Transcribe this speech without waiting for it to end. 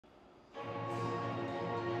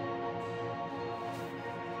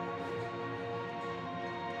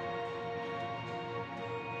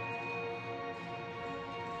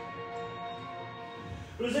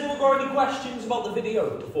But has anyone got any questions about the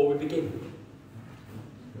video before we begin?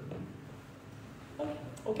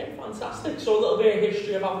 Okay, fantastic. So a little bit of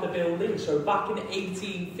history about the building. So back in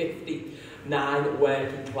 1859,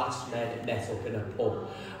 working class men met up in a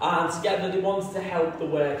pub. And together they wanted to help the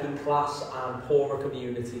working class and poorer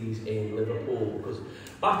communities in Liverpool. Because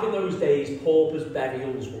back in those days, paupers'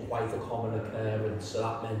 burials were quite a common occurrence. So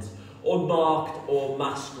that meant unmarked or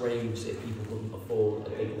mass graves if people couldn't afford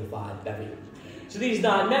a dignified burial. So these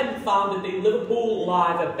 9 men founded the Liverpool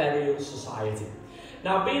Live Burial Society.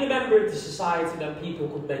 Now, being a member of the society meant people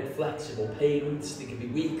could make flexible payments. They could be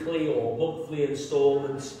weekly or monthly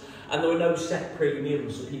instalments, and there were no set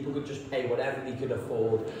premiums, so people could just pay whatever they could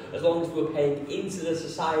afford. As long as they were paying into the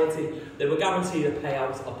society, they were guaranteed a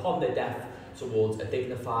payout upon their death towards a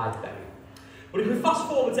dignified burial. But if we fast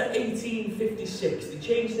forward to 1856, they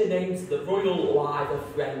changed their name to the Royal Liver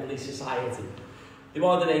Friendly Society. They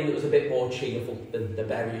wanted a name that was a bit more cheerful than the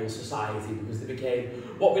Burial Society, because they became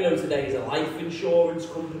what we know today as a life insurance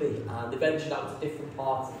company, and they ventured out to different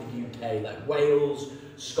parts of the UK, like Wales,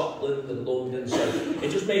 Scotland and London, so it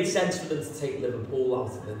just made sense for them to take Liverpool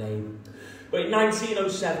out of the name. But in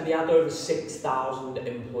 1907, they had over 6,000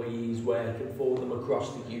 employees working for them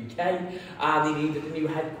across the UK, and they needed a new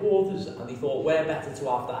headquarters, and they thought, where better to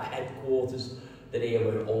have that headquarters than here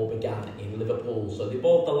where it all began in Liverpool. So they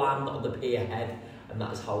bought the land on the pier head, and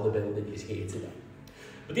that is how the building is here today.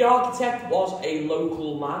 But the architect was a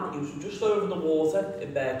local man. He was just over the water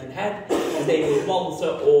in Birkenhead. His name was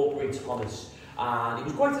Walter Aubrey Thomas, and he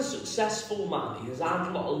was quite a successful man. He designed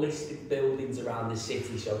a lot of listed buildings around the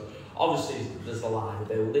city, so obviously there's the Liver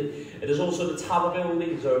building. And there's also the Tower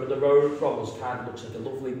buildings over the road from us, kind of looks like a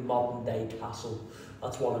lovely modern day castle.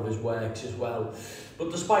 That's one of his works as well. But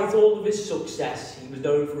despite all of his success, he was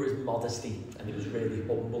known for his modesty, and he was really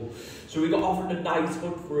humble. So he got offered a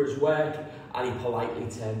knighthood for his work, and he politely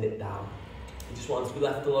turned it down. He just wanted to be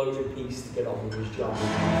left alone in peace to get on with his job.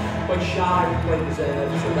 Quite shy, quite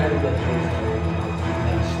reserved, so very little known about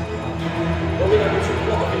his But we know he took a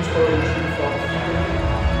lot of inspiration from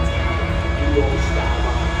New York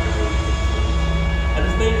skyline, and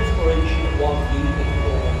his main inspiration was the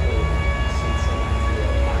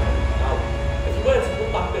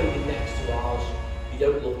that building next to ours, you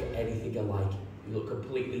don't look anything alike. You look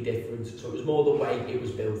completely different. So it was more the way it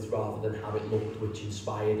was built rather than how it looked, which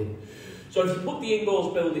inspired him. So if you put the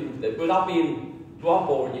indoors building, without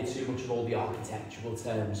boring you too much of all the architectural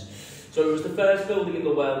terms. So it was the first building in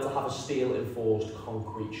the world to have a steel-enforced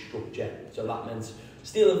concrete structure. So that meant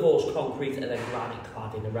steel-enforced concrete and then granite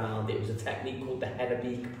cladding around it. It was a technique called the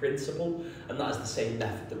Hennebeek principle, and that is the same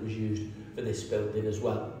method that was used for this building as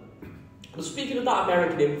well. But speaking of that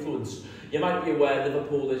American influence, you might be aware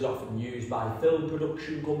Liverpool is often used by film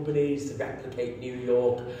production companies to replicate New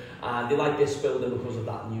York, and they like this building because of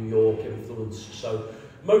that New York influence. So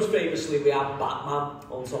most famously we have Batman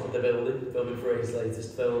on top of the building, filming for his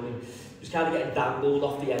latest film. He was kind of getting dangled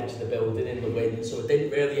off the edge of the building in the wind, so I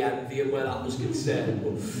didn't really envy him where that was concerned.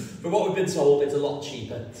 But from what we've been told, it's a lot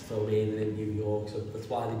cheaper to film here than in New York, so that's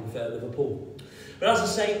why they prefer Liverpool. But as I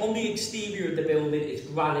say, on the exterior of the building, it's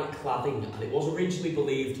granite cladding, and it was originally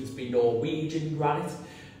believed to be Norwegian granite.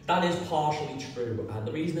 That is partially true, and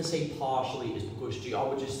the reason I say partially is because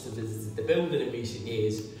geologists have visited the building in recent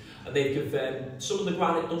years, and they've confirmed some of the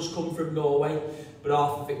granite does come from Norway, but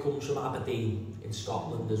half of it comes from Aberdeen in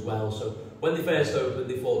Scotland as well. So when they first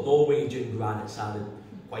opened, they thought Norwegian granite sounded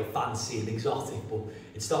quite fancy and exotic, but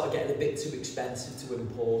it started getting a bit too expensive to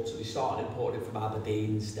import, so they started importing it from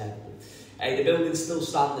Aberdeen instead. Hey, the building's still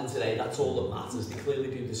standing today, that's all that matters. They clearly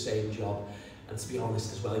do the same job. And to be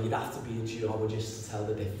honest as well, you'd have to be a geologist to tell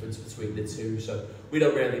the difference between the two, so we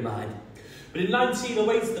don't really mind. But in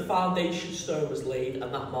 1908, the foundation stone was laid,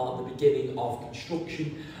 and that marked the beginning of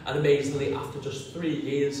construction. And amazingly, after just 3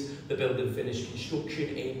 years, the building finished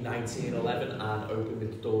construction in 1911 and opened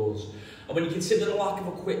its doors. And when you consider the lack of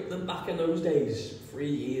equipment back in those days, 3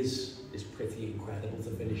 years is pretty incredible to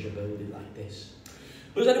finish a building like this.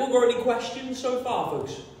 But has anyone got any questions so far,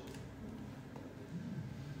 folks?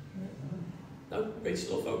 No? Great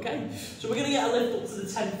stuff, okay. So we're going to get a lift up to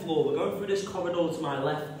the 10th floor. We're going through this corridor to my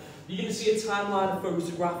left. You're going to see a timeline of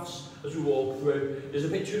photographs as we walk through. There's a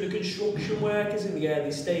picture of the construction workers in the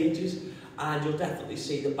early stages, and you'll definitely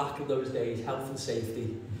see that back in those days, health and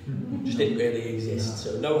safety just didn't really exist.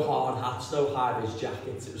 So no hard hats, no high-vis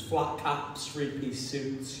jackets. It was flat caps, three-piece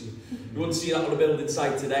suits. You wouldn't see that on a building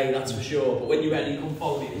site today, that's for sure. But when you're ready, come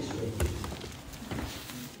follow me this way.